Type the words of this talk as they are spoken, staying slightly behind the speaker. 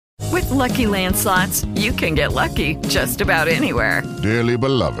Lucky Land Slots, you can get lucky just about anywhere. Dearly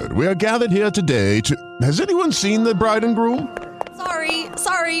beloved, we are gathered here today to... Has anyone seen the bride and groom?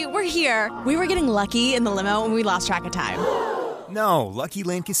 Sorry, we're here. We were getting lucky in the limo and we lost track of time. No, Lucky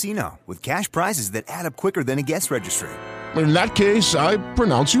Land Casino, with cash prizes that add up quicker than a guest registry. In that case, I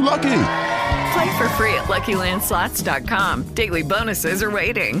pronounce you lucky. Play for free at LuckyLandSlots.com. Daily bonuses are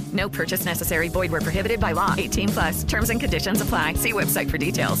waiting. No purchase necessary. Void where prohibited by law. 18+. Terms and conditions apply. See website for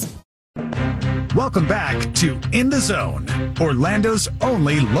details. Welcome back to In the Zone, Orlando's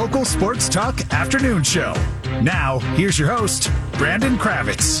only local sports talk afternoon show. Now, here's your host, Brandon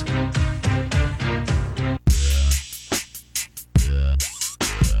Kravitz.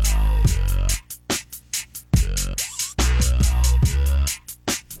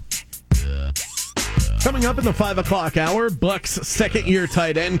 Coming up in the 5 o'clock hour, Bucks second-year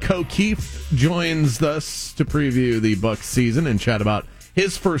tight end Co Keefe joins us to preview the Bucks season and chat about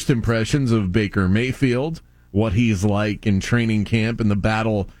his first impressions of Baker Mayfield, what he's like in training camp, and the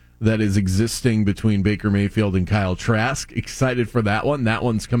battle that is existing between Baker Mayfield and Kyle Trask. Excited for that one. That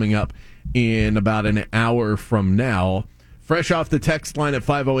one's coming up in about an hour from now. Fresh off the text line at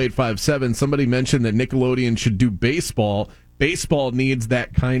 50857, somebody mentioned that Nickelodeon should do baseball. Baseball needs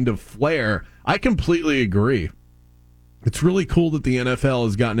that kind of flair. I completely agree. It's really cool that the NFL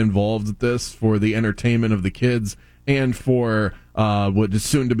has gotten involved with this for the entertainment of the kids and for what is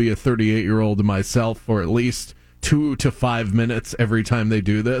soon to be a 38-year-old and myself for at least 2 to 5 minutes every time they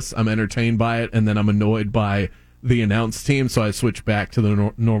do this. I'm entertained by it, and then I'm annoyed by the announce team, so I switch back to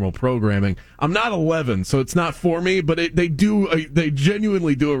the normal programming. I'm not 11, so it's not for me, but they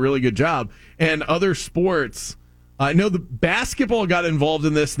genuinely do a really good job. And other sports... I know the basketball got involved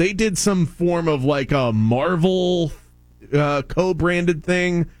in this. They did some form of like a Marvel co-branded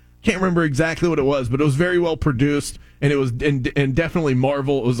thing. Can't remember exactly what it was, but it was very well produced, and it was and definitely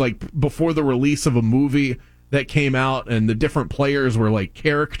Marvel. It was like before the release of a movie that came out, and the different players were like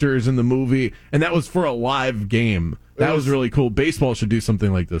characters in the movie, and that was for a live game. That was really cool. Baseball should do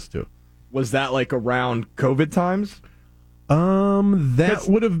something like this too. Was that like around COVID times? That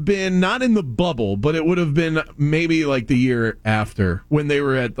would have been not in the bubble, but it would have been maybe like the year after when they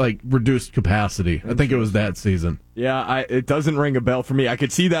were at like reduced capacity. I think it was that season. Yeah, it doesn't ring a bell for me. I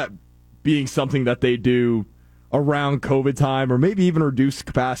could see that being something that they do around COVID time or maybe even reduced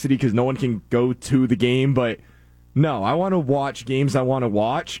capacity because no one can go to the game. But no, I want to watch games I want to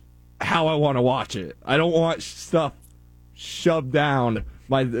watch how I want to watch it. I don't want stuff shoved down.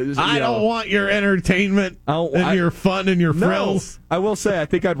 I don't want your entertainment and your fun and your frills. I will say, I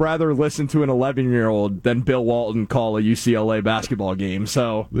think I'd rather listen to an 11-year-old than Bill Walton call a UCLA basketball game.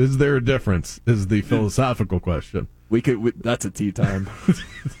 So, is there a difference? Is the philosophical question. That's a tea time.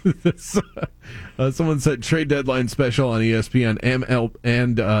 Someone said trade deadline special on ESPN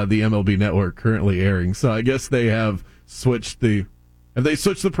and the MLB Network currently airing. So I guess they have switched the. Have they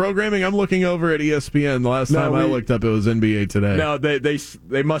switched the programming? I'm looking over at ESPN. The last time I looked up, it was NBA Today. No,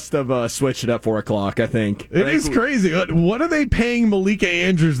 they must have switched it at 4 o'clock, I think. It is crazy. What are they paying Malika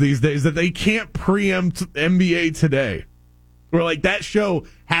Andrews these days that they can't preempt NBA Today? Where, like, that show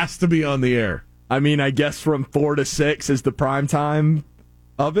has to be on the air. I mean, I guess from 4 to 6 is the prime time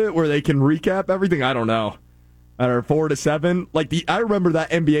of it, where they can recap everything. I don't know. Or 4 to 7. I remember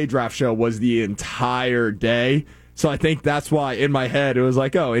that NBA draft show was the entire day. So I think that's why in my head it was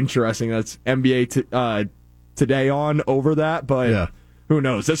like, oh, interesting. That's NBA Today on over that. But Who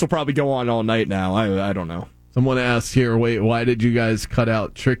knows? This will probably go on all night now. I don't know. Someone asked here, wait, why did you guys cut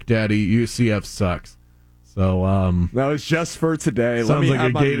out Trick Daddy? UCF sucks. So that was just for today. Sounds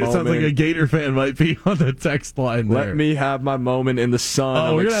like a Gator fan might be on the text line there. Let me have my moment in the sun.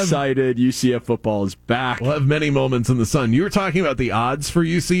 I'm excited. UCF football is back. We'll have many moments in the sun. You were talking about the odds for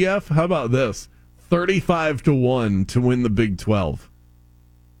UCF. How about this? 35-1 to win the Big 12.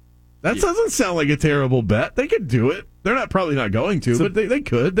 That doesn't sound like a terrible bet. They could do it. They're probably not going to, but they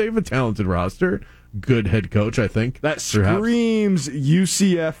could. They have a talented roster. Good head coach, I think. That screams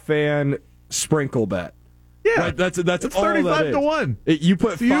UCF fan sprinkle bet. Yeah, right? That's it's all 35-1. You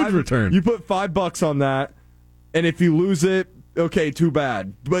put it's a huge return. You put $5 on that, and if you lose it, okay, too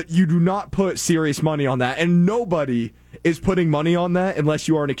bad. But you do not put serious money on that, and nobody is putting money on that unless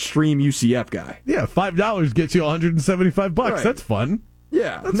you are an extreme UCF guy. Yeah, $5 gets you $175. Right. That's fun.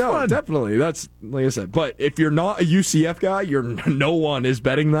 Yeah, that's fun. Definitely. That's like I said. But if you're not a UCF guy, no one is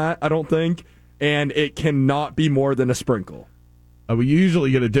betting that. I don't think, and it cannot be more than a sprinkle. We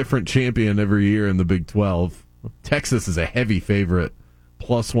usually get a different champion every year in the Big 12. Texas is a heavy favorite,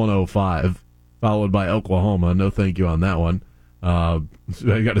 plus 105, followed by Oklahoma. No thank you on that one. I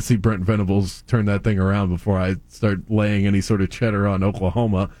got to see Brent Venables turn that thing around before I start laying any sort of cheddar on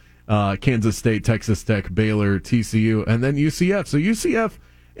Oklahoma. Kansas State, Texas Tech, Baylor, TCU, and then UCF. So UCF,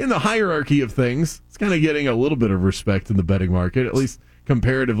 in the hierarchy of things, it's kind of getting a little bit of respect in the betting market, at least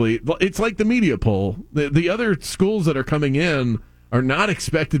comparatively. It's like the media poll. The other schools that are coming in are not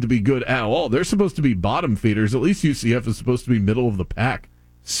expected to be good at all. They're supposed to be bottom feeders. At least UCF is supposed to be middle of the pack.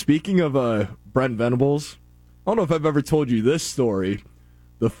 Speaking of Brent Venables, I don't know if I've ever told you this story.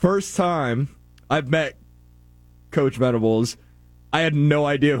 The first time I've met Coach Venables, I had no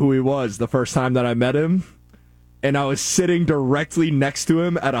idea who he was the first time that I met him. And I was sitting directly next to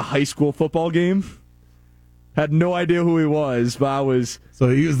him at a high school football game. Had no idea who he was, but I was... So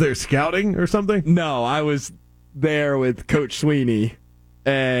he was there scouting or something? No, I was there with Coach Sweeney.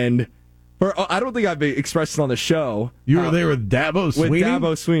 And I don't think I've expressed it on the show. You were there with Dabo Sweeney? With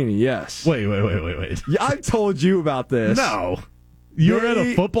Dabo Sweeney, yes. Wait. Yeah, I've told you about this. No. You were at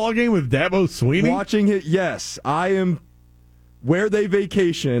a football game with Dabo Sweeney? Watching it, yes. I am... Where they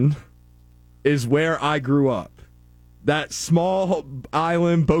vacation is where I grew up. That small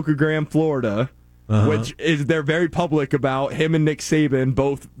island, Boca Grande, Florida, which is they're very public about. Him and Nick Saban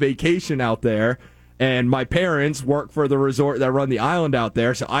both vacation out there, and my parents work for the resort that run the island out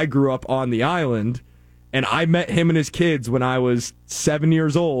there, so I grew up on the island, and I met him and his kids when I was 7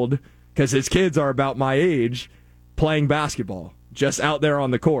 years old, because his kids are about my age, playing basketball, just out there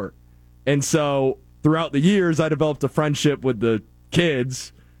on the court. And so throughout the years, I developed a friendship with the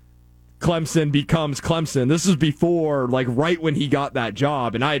kids. Clemson becomes Clemson. This is before, like, right when he got that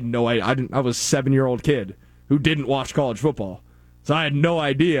job, and I had no idea. I was a 7-year-old kid who didn't watch college football, so I had no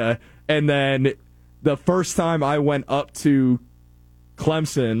idea. And then the first time I went up to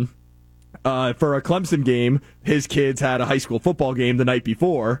Clemson for a Clemson game, his kids had a high school football game the night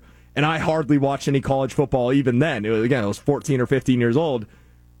before, and I hardly watched any college football even then. I was 14 or 15 years old,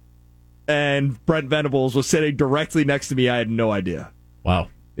 and Brent Venables was sitting directly next to me. I had no idea. Wow.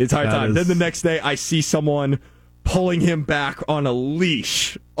 The entire time. Then the next day, I see someone pulling him back on a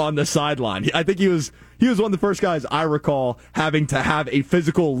leash on the sideline. I think he was one of the first guys I recall having to have a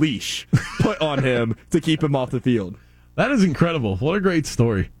physical leash put on him to keep him off the field. That is incredible. What a great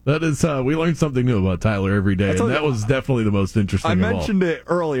story. That is, we learn something new about Tyler every day, and that was definitdefinitely the most interesting of all. I mentioned it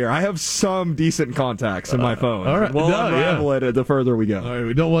earlier. I have some decent contacts in my phone. All right. We'll unravel it the further we go. All right,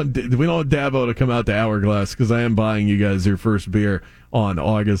 we don't want Dabo to come out to Hourglass, because I am buying you guys your first beer on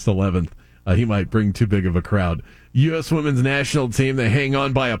August 11th. He might bring too big of a crowd. U.S. women's national team, they hang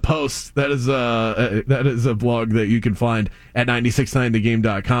on by a post. That is a blog that you can find at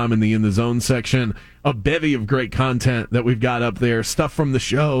 969thegame.com in the In the Zone section. A bevy of great content that we've got up there. Stuff from the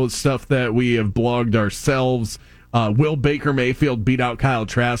show, stuff that we have blogged ourselves. Will Baker Mayfield beat out Kyle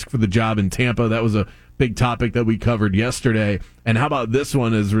Trask for the job in Tampa? That was a big topic that we covered yesterday. And how about this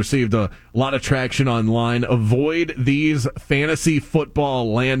one? Has received a lot of traction online. Avoid these fantasy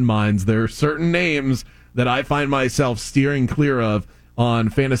football landmines. There are certain names that I find myself steering clear of on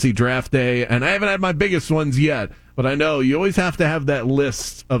fantasy draft day, and I haven't had my biggest ones yet, but I know you always have to have that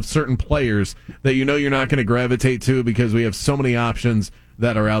list of certain players that you know you're not going to gravitate to because we have so many options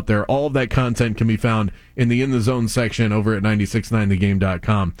that are out there. All of that content can be found in the Zone section over at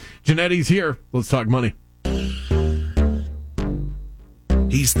 969thegame.com. Janetti's here. Let's talk money.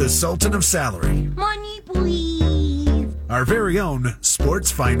 He's the Sultan of Salary. Money, please. Our very own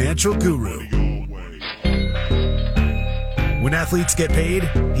sports financial guru. When athletes get paid,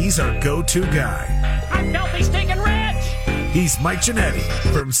 he's our go-to guy. I'm filthy, stinking rich! He's Mike Giannetti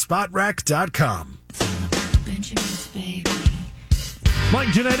from SpotRack.com. Mike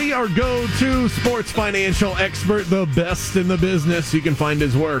Giannetti, our go-to sports financial expert, the best in the business. You can find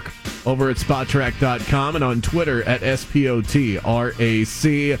his work over at SpotRack.com and on Twitter at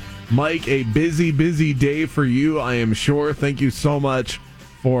SPOTRAC. Mike, a busy day for you, I am sure. Thank you so much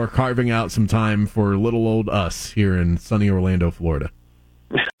for carving out some time for little old us here in sunny Orlando, Florida.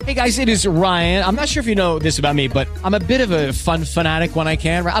 Hey guys, it is Ryan. I'm not sure if you know this about me, but I'm a bit of a fun fanatic when I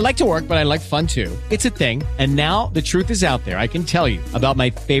can. I like to work, but I like fun too. It's a thing. And now the truth is out there. I can tell you about my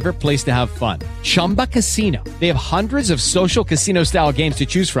favorite place to have fun. Chumba Casino. They have hundreds of social casino style games to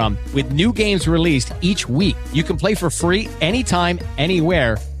choose from with new games released each week. You can play for free anytime,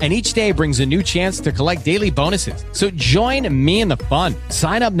 anywhere. And each day brings a new chance to collect daily bonuses. So join me in the fun.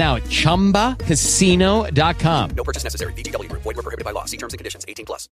 Sign up now at ChumbaCasino.com. No purchase necessary. VGW. Void where prohibited by law. See terms and conditions. 18+.